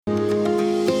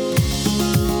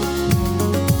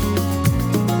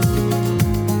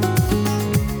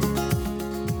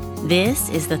This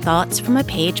is the Thoughts from a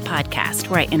Page podcast,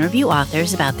 where I interview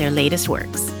authors about their latest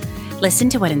works. Listen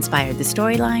to what inspired the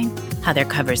storyline, how their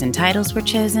covers and titles were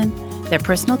chosen, their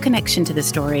personal connection to the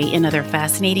story, and other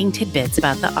fascinating tidbits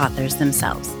about the authors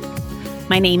themselves.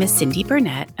 My name is Cindy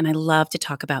Burnett, and I love to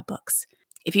talk about books.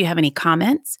 If you have any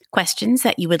comments, questions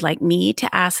that you would like me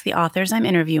to ask the authors I'm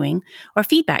interviewing, or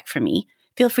feedback from me,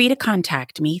 feel free to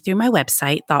contact me through my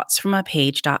website,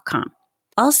 thoughtsfromapage.com.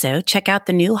 Also, check out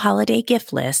the new holiday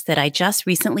gift list that I just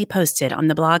recently posted on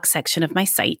the blog section of my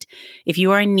site if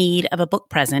you are in need of a book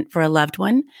present for a loved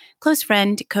one, close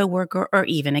friend, coworker, or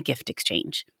even a gift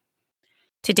exchange.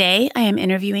 Today, I am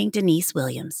interviewing Denise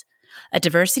Williams, a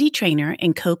diversity trainer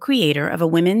and co-creator of a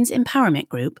women's empowerment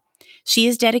group. She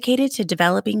is dedicated to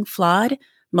developing flawed,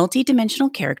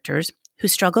 multidimensional characters who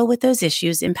struggle with those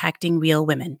issues impacting real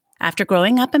women. After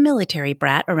growing up a military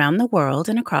brat around the world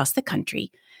and across the country,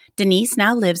 Denise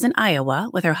now lives in Iowa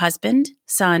with her husband,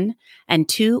 son, and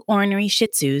two ornery Shih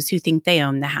Tzus who think they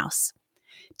own the house.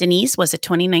 Denise was a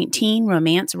 2019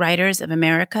 Romance Writers of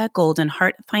America Golden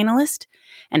Heart finalist,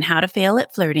 and How to Fail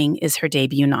at Flirting is her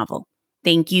debut novel.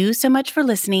 Thank you so much for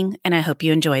listening, and I hope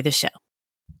you enjoy the show.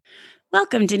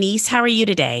 Welcome, Denise. How are you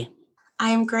today?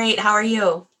 I am great. How are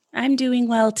you? I'm doing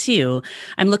well, too.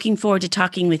 I'm looking forward to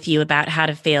talking with you about How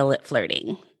to Fail at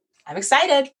Flirting. I'm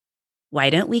excited. Why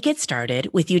don't we get started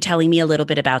with you telling me a little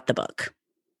bit about the book?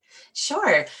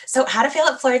 Sure. So How to Fail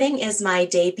at Flirting is my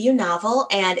debut novel,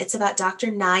 and it's about Dr.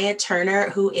 Nya Turner,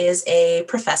 who is a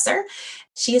professor.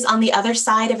 She is on the other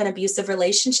side of an abusive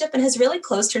relationship and has really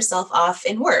closed herself off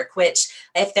in work, which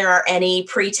if there are any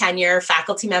pre-tenure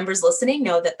faculty members listening,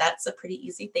 know that that's a pretty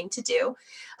easy thing to do.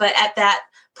 But at that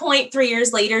point, 3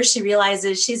 years later, she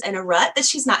realizes she's in a rut that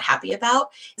she's not happy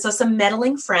about. So some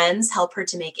meddling friends help her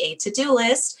to make a to-do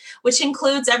list, which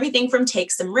includes everything from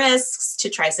take some risks to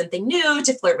try something new,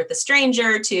 to flirt with a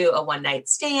stranger, to a one-night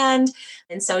stand.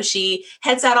 And so she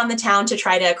heads out on the town to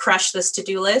try to crush this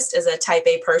to-do list as a type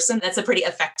A person. That's a pretty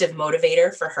effective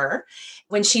motivator for her.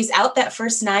 When she's out that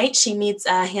first night, she meets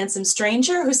a handsome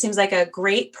stranger who seems like a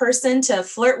great person to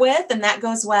flirt with, and that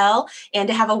goes well, and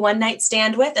to have a one-night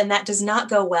stand with, and that does not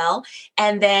go well.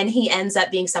 And then he ends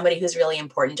up being somebody who's really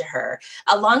important to her.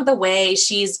 Along the way,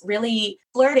 she's really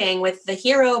flirting with the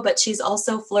hero, but she's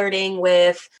also flirting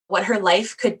with what her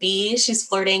life could be. She's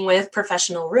flirting with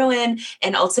professional ruin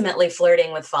and ultimately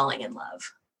flirting with falling in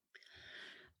love.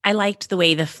 I liked the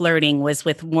way the flirting was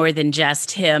with more than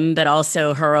just him, but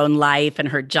also her own life and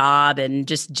her job and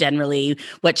just generally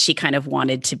what she kind of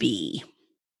wanted to be.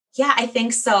 Yeah, I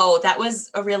think so. That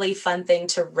was a really fun thing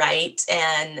to write.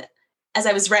 And as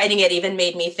I was writing it, even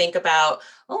made me think about,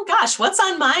 oh gosh, what's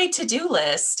on my to-do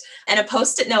list? And a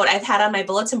Post-it note I've had on my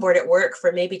bulletin board at work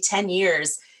for maybe 10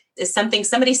 years is something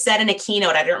somebody said in a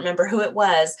keynote. I don't remember who it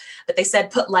was, but they said,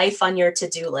 put life on your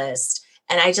to-do list.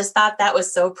 And I just thought that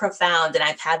was so profound. And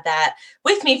I've had that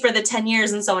with me for the 10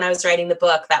 years. And so when I was writing the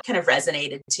book, that kind of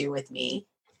resonated too with me.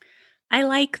 I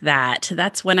like that.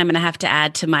 That's one I'm going to have to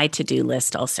add to my to-do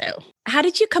list also. How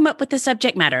did you come up with the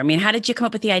subject matter? I mean, how did you come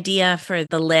up with the idea for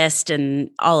the list and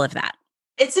all of that?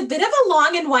 It's a bit of a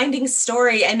long and winding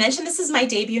story. I mentioned this is my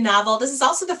debut novel. This is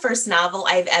also the first novel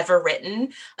I've ever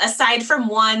written, aside from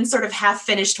one sort of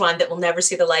half-finished one that will never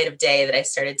see the light of day that I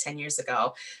started 10 years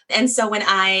ago. And so when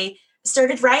I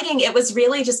started writing, it was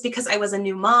really just because I was a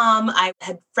new mom. I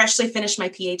had freshly finished my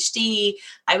PhD.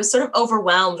 I was sort of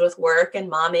overwhelmed with work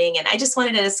and momming, and I just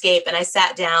wanted an escape. And I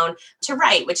sat down to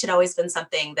write, which had always been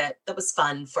something that was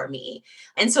fun for me.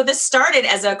 And so this started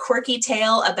as a quirky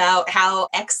tale about how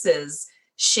exes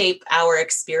shape our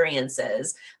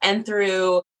experiences. And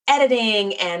through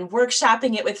editing and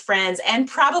workshopping it with friends, and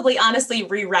probably honestly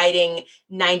rewriting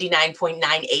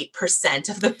 99.98%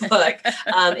 of the book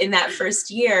in that first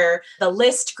year, the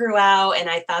list grew out. And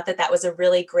I thought that was a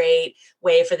really great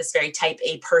way for this very type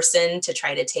A person to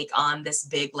try to take on this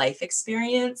big life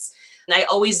experience. And I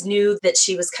always knew that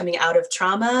she was coming out of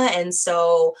trauma. And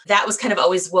so that was kind of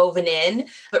always woven in,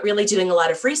 but really doing a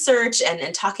lot of research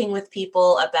and talking with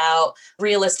people about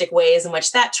realistic ways in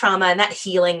which that trauma and that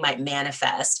healing might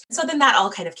manifest. So then that all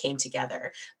kind of came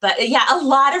together. But yeah, a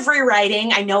lot of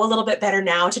rewriting. I know a little bit better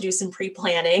now to do some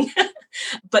pre-planning,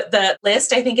 but the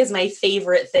list I think is my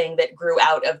favorite thing that grew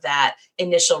out of that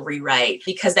initial rewrite,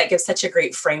 because that gives such a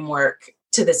great framework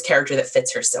to this character that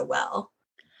fits her so well.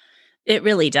 It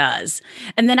really does.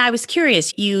 And then I was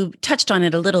curious, you touched on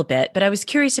it a little bit, but I was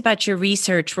curious about your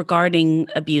research regarding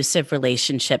abusive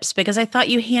relationships, because I thought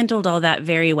you handled all that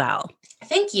very well.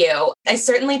 Thank you. I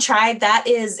certainly tried. That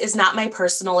is not my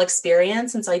personal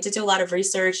experience. And so I did do a lot of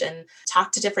research and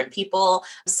talk to different people.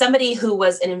 Somebody who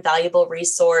was an invaluable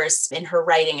resource in her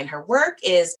writing and her work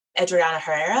is Adriana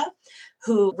Herrera,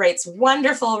 who writes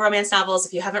wonderful romance novels.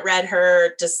 If you haven't read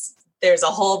her, there's a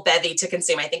whole bevy to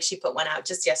consume. I think she put one out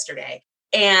just yesterday.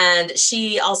 And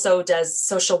she also does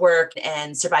social work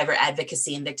and survivor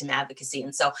advocacy and victim advocacy.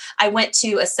 And so I went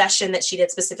to a session that she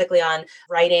did specifically on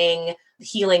writing,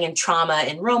 healing, and trauma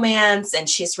in romance. And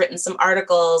she's written some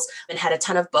articles and had a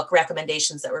ton of book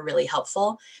recommendations that were really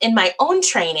helpful. In my own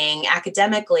training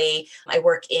academically, I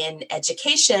work in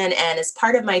education. And as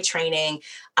part of my training,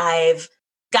 I've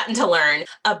gotten to learn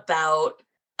about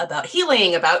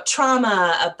healing, about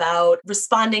trauma, about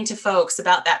responding to folks,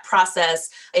 about that process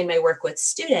in my work with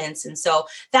students. And so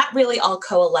that really all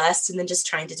coalesced, and then just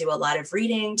trying to do a lot of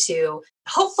reading to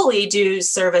hopefully do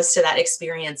service to that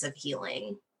experience of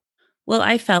healing. Well,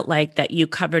 I felt like that you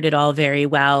covered it all very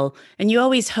well, and you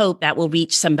always hope that will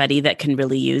reach somebody that can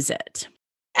really use it.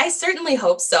 I certainly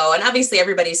hope so. And obviously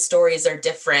everybody's stories are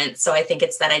different. So I think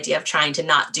it's that idea of trying to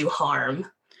not do harm.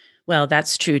 Well,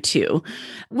 that's true too.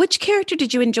 Which character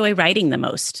did you enjoy writing the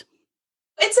most?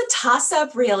 It's a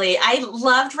toss-up, really. I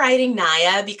loved writing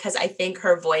Naya because I think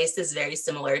her voice is very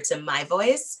similar to my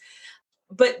voice.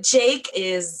 But Jake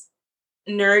is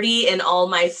nerdy in all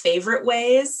my favorite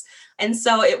ways. And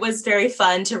so it was very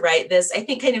fun to write this, I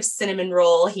think, kind of cinnamon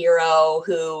roll hero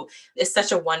who is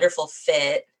such a wonderful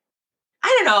fit.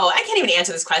 I don't know. I can't even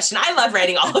answer this question. I love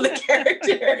writing all of the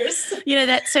characters.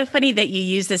 That's so funny that you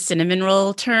use the cinnamon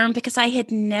roll term because I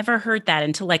had never heard that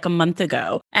until like a month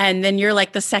ago. And then you're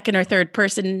like the second or third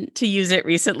person to use it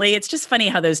recently. It's just funny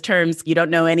how those terms, you don't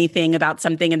know anything about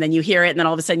something and then you hear it and then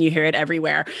all of a sudden you hear it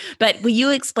everywhere. But will you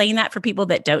explain that for people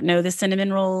that don't know the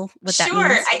cinnamon roll, what that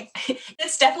means? Sure.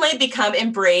 It's definitely become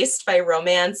embraced by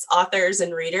romance authors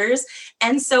and readers.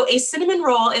 And so a cinnamon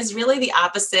roll is really the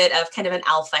opposite of kind of an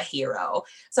alpha hero.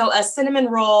 So a cinnamon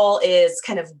roll is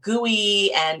kind of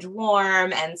gooey and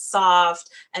warm and soft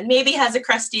and maybe has a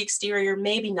crusty exterior,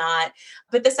 maybe not.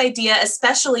 But this idea,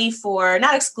 especially for,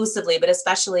 not exclusively, but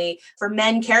especially for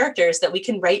men characters, that we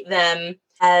can write them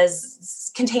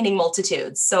as containing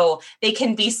multitudes. So they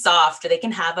can be soft, or they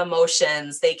can have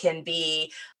emotions, they can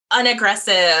be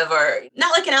unaggressive, or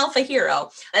not like an alpha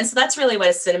hero. And so that's really what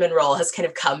a cinnamon roll has kind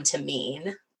of come to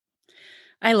mean.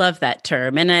 I love that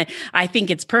term. And I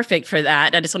think it's perfect for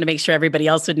that. I just want to make sure everybody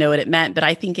else would know what it meant. But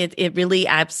I think it really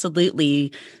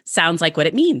absolutely sounds like what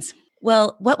it means.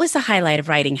 Well, what was the highlight of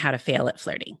writing How to Fail at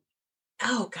Flirting?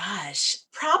 Oh gosh,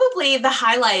 probably the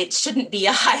highlight shouldn't be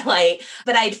a highlight,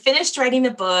 but I'd finished writing the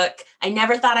book. I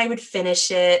never thought I would finish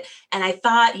it. And I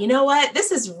thought, you know what?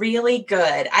 This is really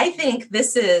good. I think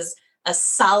this is a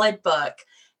solid book.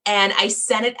 And I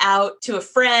sent it out to a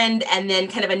friend and then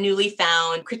kind of a newly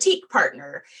found critique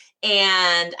partner.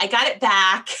 And I got it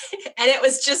back and it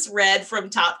was just read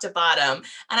from top to bottom.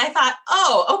 And I thought,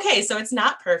 oh, okay, so it's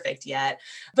not perfect yet.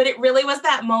 But it really was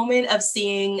that moment of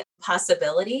seeing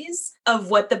possibilities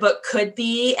of what the book could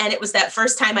be. And it was that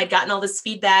first time I'd gotten all this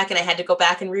feedback and I had to go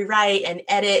back and rewrite and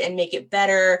edit and make it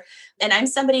better. And I'm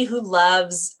somebody who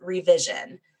loves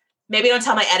revision. Maybe don't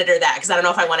tell my editor that because I don't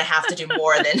know if I want to have to do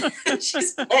more than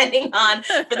she's planning on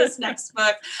for this next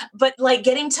book. But like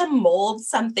getting to mold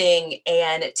something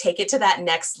and take it to that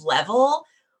next level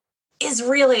is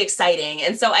really exciting.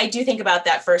 And so I do think about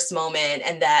that first moment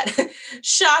and that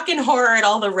shock and horror at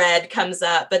all the red comes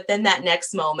up, but then that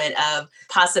next moment of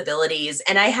possibilities.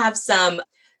 And I have some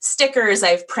stickers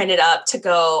I've printed up to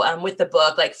go with the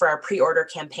book, like for our pre-order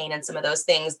campaign and some of those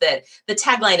things, that the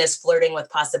tagline is flirting with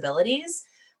possibilities,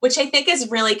 which I think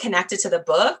is really connected to the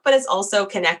book, but it's also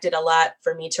connected a lot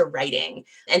for me to writing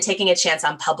and taking a chance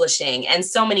on publishing and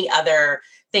so many other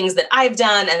things that I've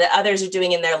done and that others are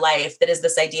doing in their life. That is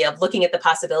this idea of looking at the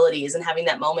possibilities and having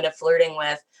that moment of flirting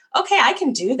with, okay, I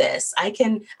can do this. I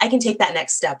can take that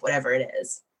next step, whatever it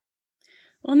is.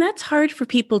 Well, and that's hard for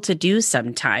people to do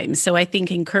sometimes. So I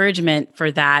think encouragement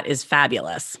for that is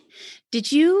fabulous.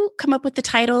 Did you come up with the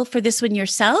title for this one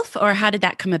yourself, or how did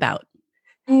that come about?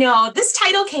 No, this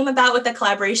title came about with a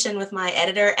collaboration with my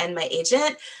editor and my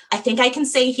agent. I think I can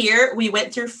say here, we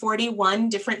went through 41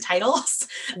 different titles.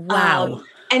 Wow.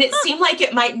 And it seemed like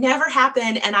it might never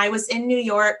happen. And I was in New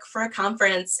York for a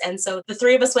conference. And so the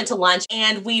three of us went to lunch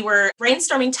and we were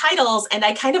brainstorming titles. And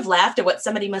I kind of laughed at what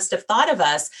somebody must have thought of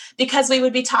us because we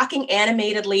would be talking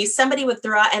animatedly. Somebody would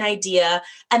throw out an idea.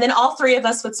 And then all three of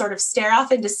us would sort of stare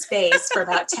off into space for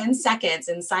about 10 seconds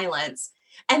in silence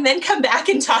and then come back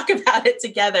and talk about it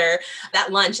together.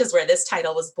 That lunch is where this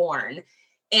title was born.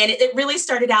 And it really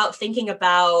started out thinking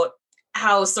about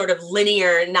how sort of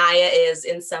linear Naya is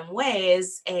in some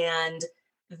ways, and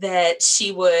that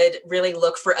she would really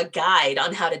look for a guide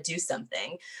on how to do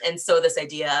something. And so this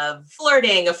idea of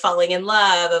flirting, of falling in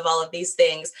love, of all of these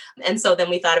things. And so then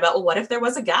we thought about, well, what if there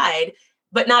was a guide,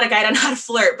 but not a guide on how to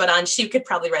flirt, but she could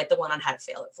probably write the one on how to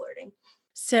fail at flirting.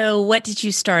 So what did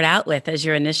you start out with as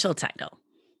your initial title?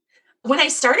 When I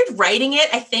started writing it,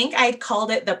 I think I'd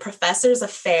called it The Professor's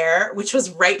Affair, which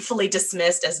was rightfully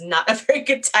dismissed as not a very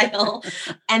good title.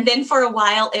 And then for a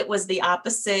while, it was the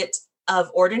opposite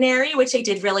of Ordinary, which I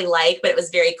did really like, but it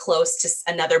was very close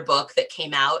to another book that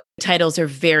came out. Titles are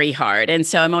very hard. And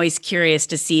so I'm always curious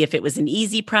to see if it was an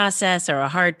easy process or a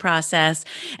hard process.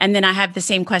 And then I have the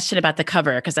same question about the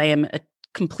cover, because I am a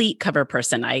complete cover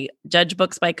person. I judge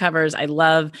books by covers. I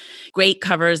love great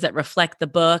covers that reflect the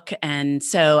book. And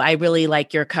so I really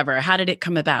like your cover. How did it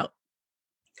come about?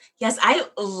 Yes, I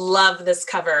love this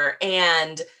cover.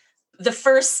 And the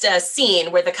first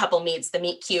scene where the couple meets, the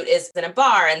meet cute, is in a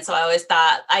bar. And so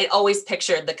I always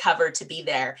pictured the cover to be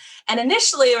there. And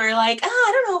initially we were like,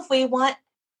 I don't know if we want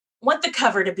the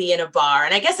cover to be in a bar.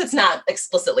 And I guess it's not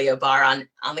explicitly a bar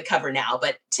on the cover now,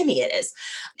 but to me it is.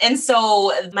 And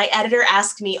so my editor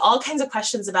asked me all kinds of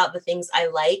questions about the things I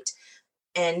liked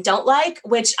and don't like,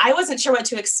 which I wasn't sure what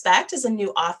to expect as a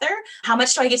new author. How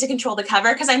much do I get to control the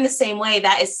cover? Because I'm the same way.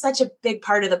 That is such a big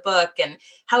part of the book and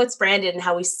how it's branded and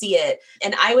how we see it.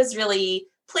 And I was really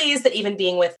pleased that even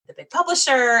being with the big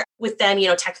publisher, with them,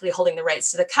 technically holding the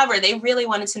rights to the cover, they really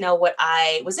wanted to know what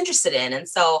I was interested in. And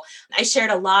so I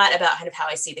shared a lot about kind of how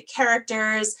I see the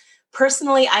characters.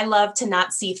 Personally, I love to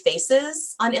not see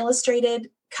faces on illustrated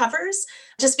covers,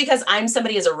 just because I'm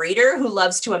somebody as a reader who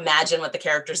loves to imagine what the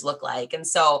characters look like. And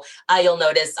so you'll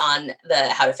notice on the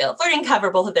How to Fail at Flirting cover,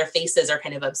 both of their faces are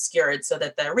kind of obscured so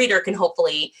that the reader can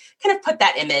hopefully kind of put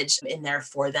that image in there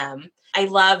for them. I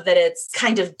love that it's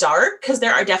kind of dark, because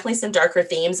there are definitely some darker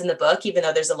themes in the book, even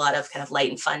though there's a lot of kind of light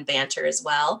and fun banter as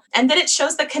well. And that it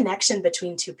shows the connection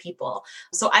between two people.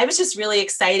 So I was just really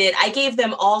excited. I gave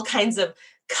them all kinds of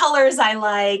colors I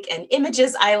like and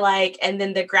images I like. And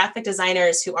then the graphic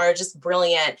designers, who are just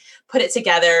brilliant, put it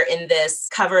together in this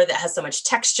cover that has so much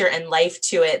texture and life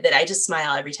to it that I just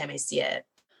smile every time I see it.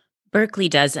 Berkley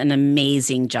does an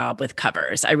amazing job with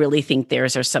covers. I really think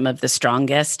theirs are some of the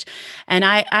strongest. And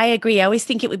I agree. I always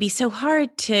think it would be so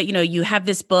hard to, you have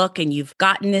this book and you've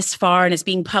gotten this far and it's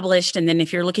being published. And then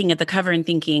if you're looking at the cover and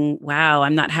thinking, wow,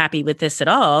 I'm not happy with this at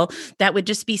all, that would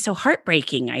just be so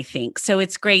heartbreaking, I think. So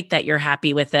it's great that you're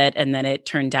happy with it and then it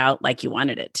turned out like you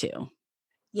wanted it to.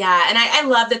 Yeah. And I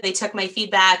love that they took my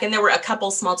feedback, and there were a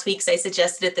couple small tweaks I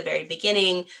suggested at the very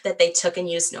beginning that they took and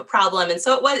used no problem. And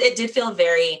so it did feel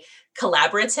very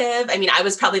collaborative. I mean, I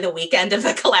was probably the weekend of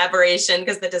the collaboration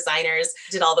because the designers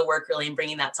did all the work really in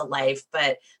bringing that to life.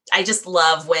 But I just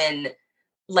love when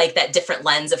like that different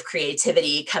lens of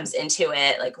creativity comes into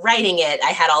it, like writing it. I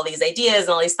had all these ideas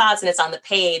and all these thoughts and it's on the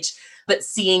page, but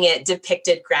seeing it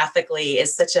depicted graphically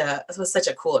was such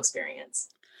a cool experience.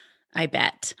 I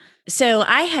bet. So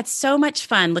I had so much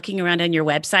fun looking around on your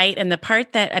website, and the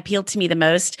part that appealed to me the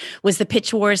most was the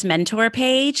Pitch Wars mentor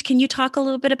page. Can you talk a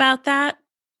little bit about that?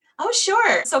 Oh,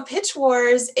 sure. So Pitch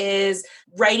Wars is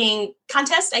writing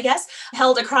contest, I guess,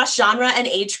 held across genre and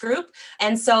age group.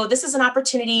 And so this is an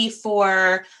opportunity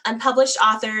for unpublished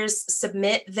authors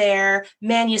submit their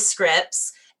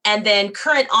manuscripts, and then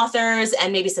current authors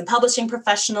and maybe some publishing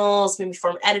professionals, maybe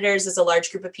former editors, as a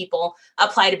large group of people,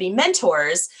 apply to be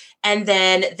mentors. And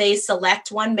then they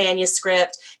select one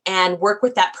manuscript and work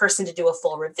with that person to do a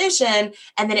full revision.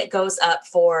 And then it goes up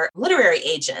for literary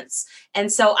agents.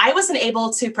 And so I wasn't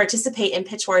able to participate in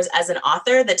Pitch Wars as an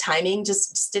author. The timing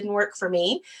just didn't work for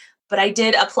me. But I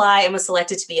did apply and was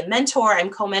selected to be a mentor. I'm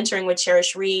co-mentoring with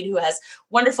Cherish Reed, who has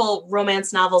wonderful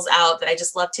romance novels out that I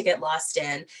just love to get lost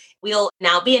in. We'll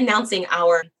now be announcing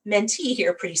our mentee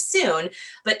here pretty soon,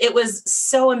 but it was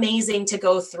so amazing to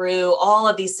go through all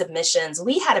of these submissions.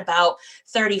 We had about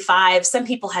 35. Some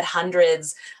people had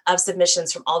hundreds of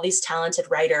submissions from all these talented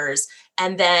writers.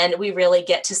 And then we really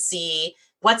get to see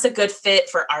what's a good fit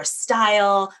for our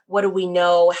style? What do we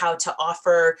know how to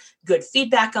offer good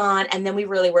feedback on? And then we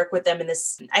really work with them in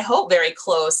this, I hope, very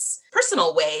close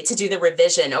personal way to do the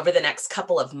revision over the next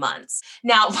couple of months.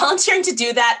 Now, volunteering to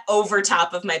do that over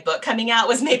top of my book coming out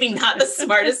was maybe not the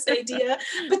smartest idea,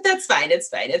 but that's fine. It's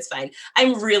fine. It's fine.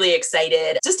 I'm really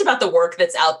excited just about the work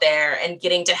that's out there and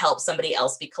getting to help somebody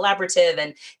else be collaborative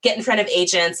and get in front of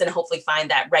agents and hopefully find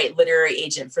that right literary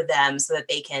agent for them so that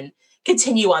they can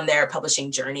continue on their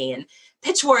publishing journey. And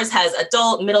Pitch Wars has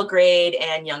adult, middle grade,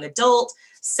 and young adult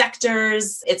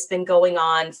sectors. It's been going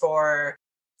on for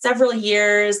several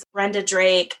years. Brenda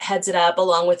Drake heads it up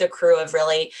along with a crew of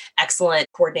really excellent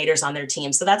coordinators on their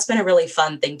team. So that's been a really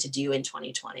fun thing to do in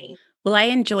 2020. Well, I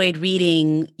enjoyed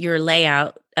reading your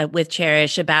layout with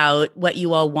Cherish about what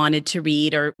you all wanted to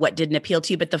read or what didn't appeal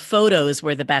to you, but the photos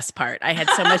were the best part. I had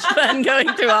so much fun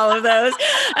going through all of those.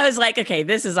 I was like, okay,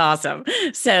 this is awesome.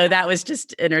 So that was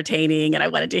just entertaining, and I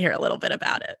wanted to hear a little bit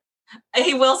about it.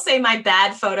 I will say my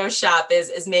bad Photoshop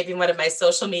is maybe one of my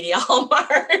social media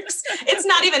hallmarks. It's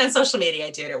not even on social media. I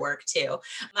do it at work too.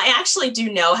 I actually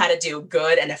do know how to do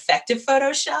good and effective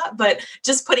Photoshop, but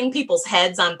just putting people's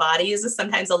heads on bodies is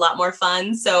sometimes a lot more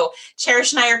fun. So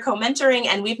Cherish and I are co-mentoring,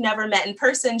 and we've never met in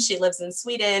person. She lives in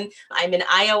Sweden. I'm in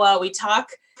Iowa. We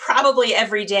talk probably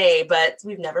every day, but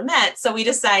we've never met. So we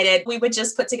decided we would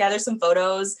just put together some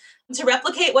photos to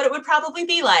replicate what it would probably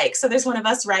be like. So there's one of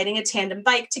us riding a tandem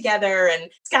bike together and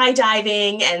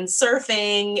skydiving and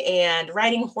surfing and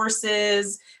riding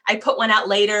horses. I put one out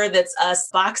later that's us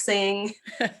boxing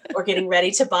or getting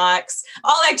ready to box.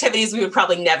 All activities we would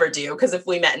probably never do, because if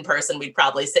we met in person, we'd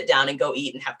probably sit down and go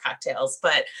eat and have cocktails.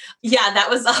 But yeah, that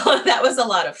was a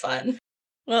lot of fun.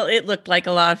 Well, it looked like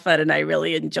a lot of fun, and I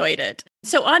really enjoyed it.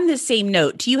 So on the same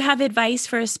note, do you have advice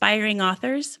for aspiring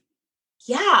authors?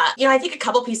 Yeah. I think a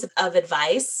couple pieces of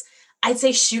advice. I'd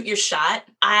say shoot your shot.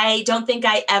 I don't think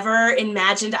I ever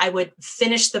imagined I would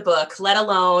finish the book, let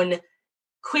alone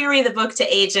query the book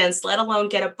to agents, let alone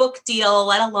get a book deal,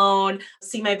 let alone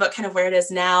see my book kind of where it is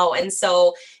now. And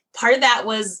so part of that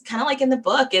was kind of like in the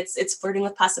book, it's flirting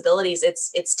with possibilities.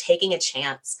 It's taking a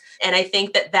chance. And I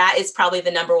think that is probably the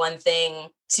number one thing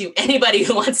to anybody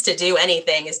who wants to do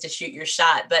anything, is to shoot your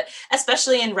shot. But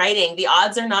especially in writing, the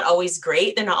odds are not always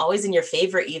great. They're not always in your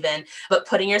favor even, but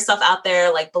putting yourself out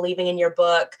there, like believing in your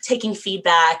book, taking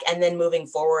feedback, and then moving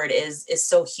forward is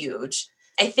so huge.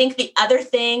 I think the other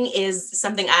thing is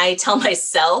something I tell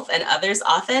myself and others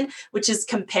often, which is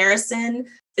comparison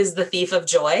is the thief of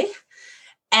joy.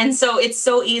 And so it's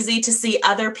so easy to see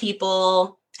other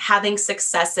people having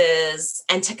successes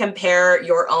and to compare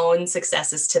your own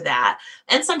successes to that.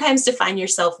 And sometimes to find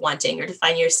yourself wanting or to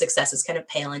find your successes kind of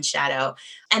pale in shadow.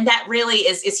 And that really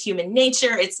is human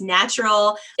nature. It's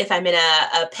natural. If I'm in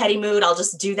a petty mood, I'll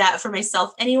just do that for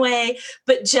myself anyway.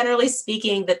 But generally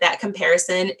speaking, that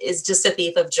comparison is just a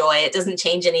thief of joy. It doesn't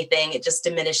change anything. It just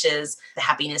diminishes the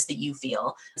happiness that you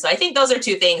feel. So I think those are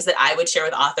two things that I would share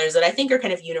with authors that I think are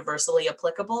kind of universally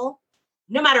applicable,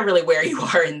 no matter really where you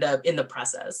are in the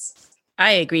process.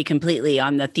 I agree completely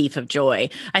on the thief of joy.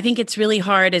 I think it's really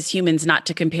hard as humans not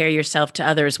to compare yourself to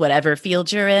others, whatever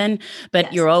field you're in, but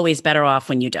yes, you're always better off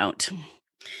when you don't.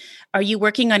 Are you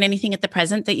working on anything at the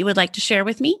present that you would like to share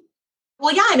with me?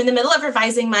 Well, yeah, I'm in the middle of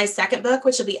revising my second book,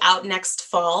 which will be out next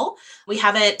fall. We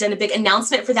haven't done a big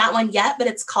announcement for that one yet, but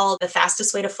it's called The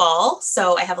Fastest Way to Fall.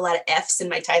 So I have a lot of F's in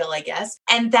my title, I guess.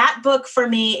 And that book for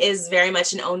me is very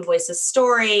much an own voices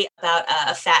story about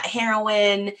a fat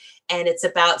heroine. And it's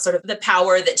about sort of the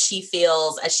power that she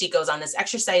feels as she goes on this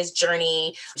exercise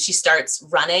journey. She starts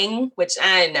running, which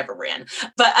I never ran.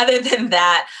 But other than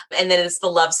that, and then it's the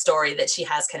love story that she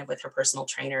has kind of with her personal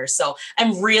trainer. So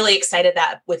I'm really excited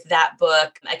that with that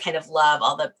book, I kind of love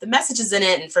all the messages in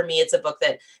it. And for me, it's a book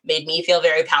that made me feel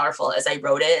very powerful as I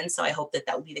wrote it. And so I hope that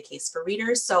will be the case for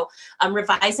readers. So I'm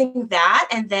revising that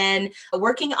and then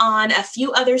working on a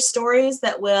few other stories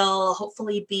that will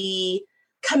hopefully be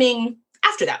coming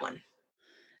after that one.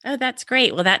 Oh, that's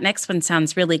great. Well, that next one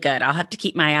sounds really good. I'll have to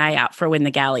keep my eye out for when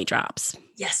the galley drops.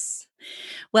 Yes.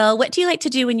 Well, what do you like to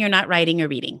do when you're not writing or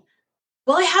reading?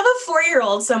 Well, I have a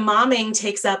 4-year-old, so momming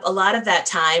takes up a lot of that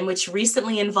time, which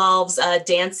recently involves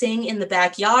dancing in the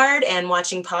backyard and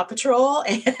watching Paw Patrol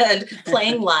and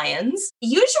playing lions.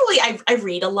 Usually I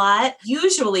read a lot,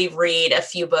 usually read a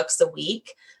few books a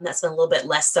week. And that's been a little bit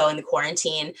less so in the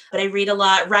quarantine, but I read a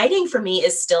lot. Writing for me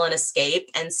is still an escape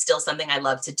and still something I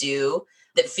love to do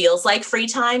that feels like free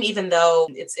time, even though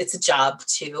it's a job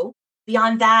too.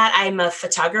 Beyond that, I'm a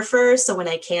photographer. So when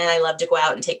I can, I love to go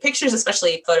out and take pictures,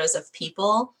 especially photos of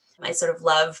people. I sort of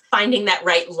love finding that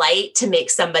right light to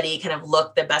make somebody kind of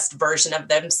look the best version of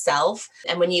themselves.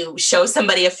 And when you show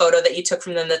somebody a photo that you took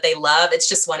from them that they love, it's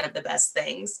just one of the best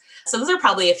things. So those are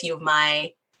probably a few of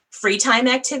my free time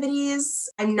activities.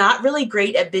 I'm not really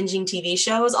great at binging TV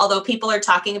shows, although people are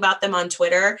talking about them on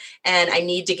Twitter and I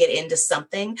need to get into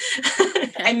something.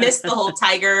 I missed the whole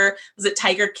Tiger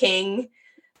King?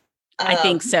 I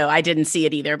think so. I didn't see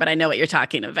it either, but I know what you're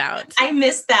talking about. I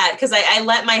missed that because I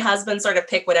let my husband sort of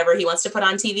pick whatever he wants to put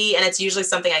on TV, and it's usually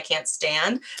something I can't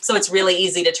stand. So it's really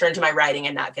easy to turn to my writing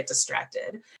and not get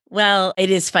distracted. Well, it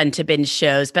is fun to binge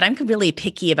shows, but I'm really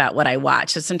picky about what I watch.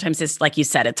 So sometimes it's like you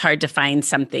said, it's hard to find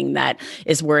something that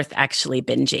is worth actually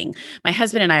binging. My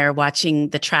husband and I are watching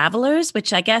The Travelers,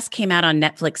 which I guess came out on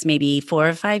Netflix maybe 4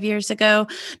 or 5 years ago,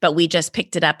 but we just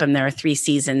picked it up and there are 3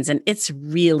 seasons and it's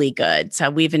really good. So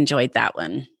we've enjoyed that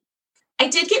one. I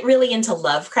did get really into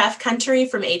Lovecraft Country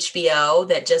from HBO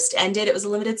that just ended. It was a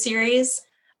limited series.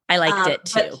 I liked it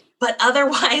too. But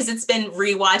otherwise, it's been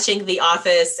rewatching The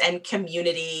Office and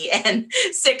Community and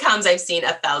sitcoms I've seen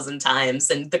 1,000 times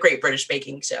and The Great British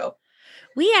Baking Show.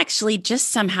 We actually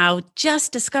just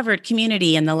discovered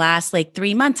Community in the last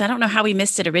 3 months. I don't know how we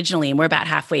missed it originally, and we're about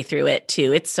halfway through it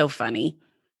too. It's so funny.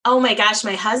 Oh my gosh,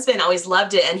 my husband always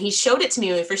loved it. And he showed it to me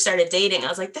when we first started dating. I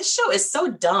was like, this show is so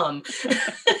dumb.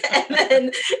 And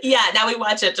then, now we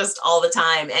watch it just all the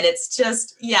time. And it's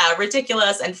just,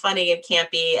 ridiculous and funny and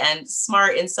campy and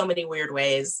smart in so many weird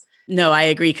ways. No, I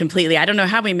agree completely. I don't know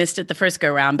how we missed it the first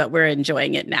go round, but we're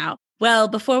enjoying it now. Well,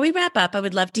 before we wrap up, I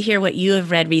would love to hear what you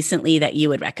have read recently that you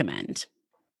would recommend.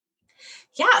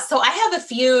 Yeah, so I have a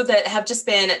few that have just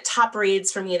been top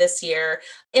reads for me this year.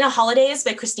 In a Holidays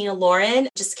by Christina Lauren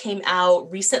just came out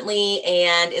recently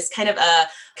and is kind of a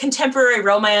contemporary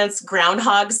romance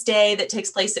Groundhog's Day that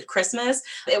takes place at Christmas.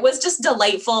 It was just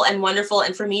delightful and wonderful,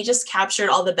 and for me just captured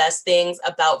all the best things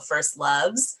about first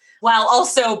loves while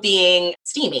also being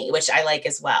steamy, which I like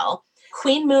as well.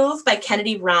 Queen Move by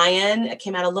Kennedy Ryan. It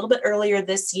came out a little bit earlier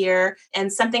this year.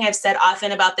 And something I've said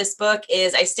often about this book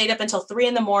is I stayed up until 3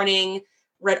 a.m,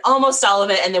 read almost all of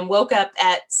it, and then woke up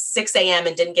at 6 a.m.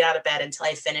 and didn't get out of bed until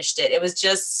I finished it. It was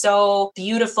just so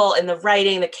beautiful in the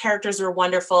writing. The characters were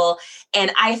wonderful.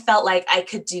 And I felt like I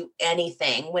could do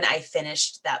anything when I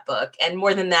finished that book. And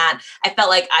more than that, I felt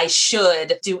like I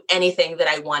should do anything that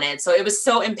I wanted. So it was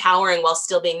so empowering while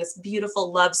still being this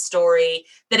beautiful love story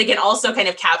that, again, also kind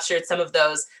of captured some of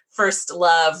those first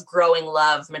love, growing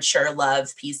love, mature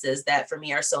love pieces that for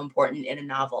me are so important in a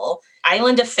novel.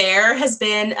 Island Affair has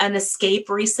been an escape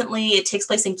recently. It takes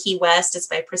place in Key West. It's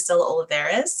by Priscilla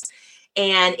Olivares.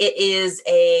 And it is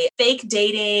a fake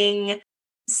dating,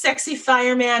 sexy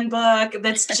fireman book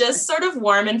that's just sort of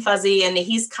warm and fuzzy. And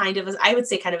he's kind of, I would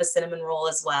say, kind of a cinnamon roll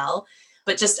as well.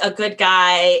 But just a good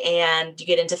guy, and you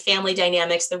get into family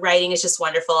dynamics. The writing is just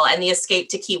wonderful. And the escape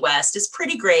to Key West is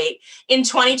pretty great in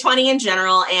 2020 in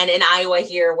general, and in Iowa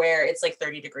here where it's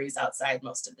 30 degrees outside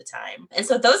most of the time. And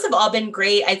so those have all been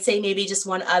great. I'd say maybe just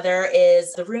one other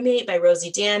is The Roommate by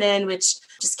Rosie Danan, which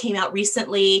just came out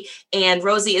recently. And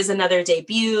Rosie is another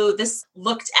debut. This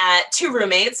looked at 2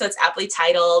 roommates, so it's aptly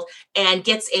titled, and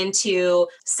gets into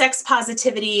sex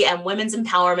positivity and women's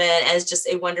empowerment as just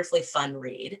a wonderfully fun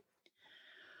read.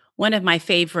 One of my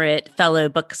favorite fellow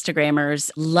bookstagrammers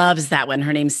loves that one.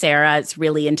 Her name's Sarah. It's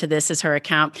really into this as her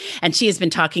account. And she has been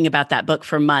talking about that book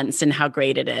for months and how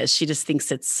great it is. She just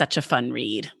thinks it's such a fun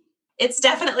read. It's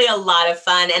definitely a lot of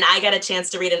fun. And I got a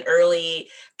chance to read an early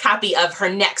copy of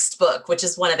her next book, which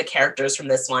is one of the characters from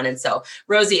this one. And so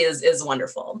Rosie is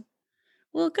wonderful.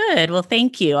 Well, good. Well,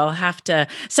 thank you.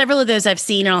 Several of those I've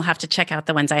seen, and I'll have to check out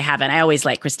the ones I haven't. I always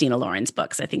like Christina Lauren's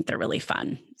books. I think they're really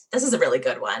fun. This is a really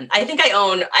good one. I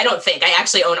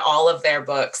actually own all of their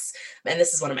books. And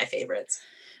this is one of my favorites.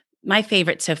 My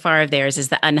favorite so far of theirs is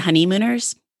The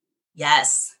Unhoneymooners.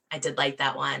 Yes, I did like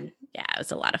that one. Yeah, it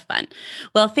was a lot of fun.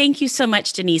 Well, thank you so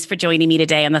much, Denise, for joining me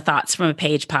today on the Thoughts from a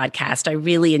Page podcast. I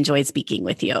really enjoyed speaking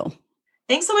with you.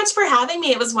 Thanks so much for having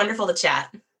me. It was wonderful to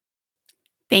chat.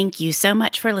 Thank you so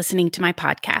much for listening to my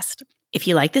podcast. If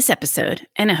you like this episode,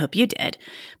 and I hope you did,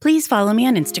 please follow me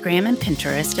on Instagram and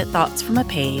Pinterest at Thoughts from a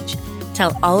Page.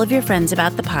 Tell all of your friends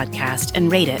about the podcast and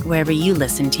rate it wherever you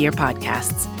listen to your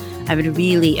podcasts. I would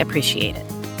really appreciate it.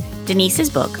 Denise's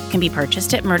book can be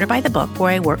purchased at Murder by the Book,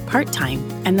 where I work part-time,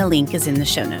 and the link is in the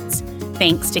show notes.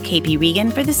 Thanks to KP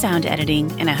Regan for the sound editing,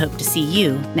 and I hope to see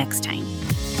you next time.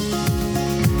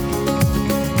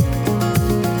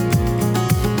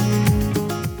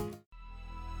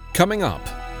 Coming up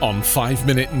on 5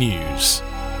 Minute News,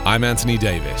 I'm Anthony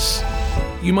Davis.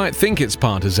 You might think it's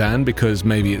partisan because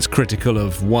maybe it's critical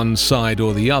of one side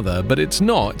or the other, but it's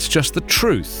not. It's just the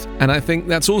truth. And I think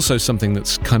that's also something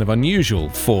that's kind of unusual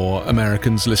for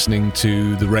Americans listening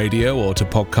to the radio or to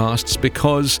podcasts,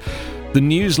 because the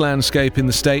news landscape in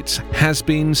the States has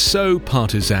been so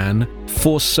partisan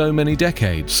for so many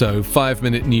decades. So 5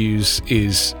 Minute News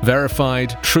is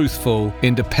verified, truthful,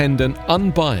 independent,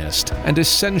 unbiased, and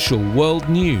essential world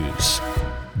news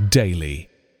daily.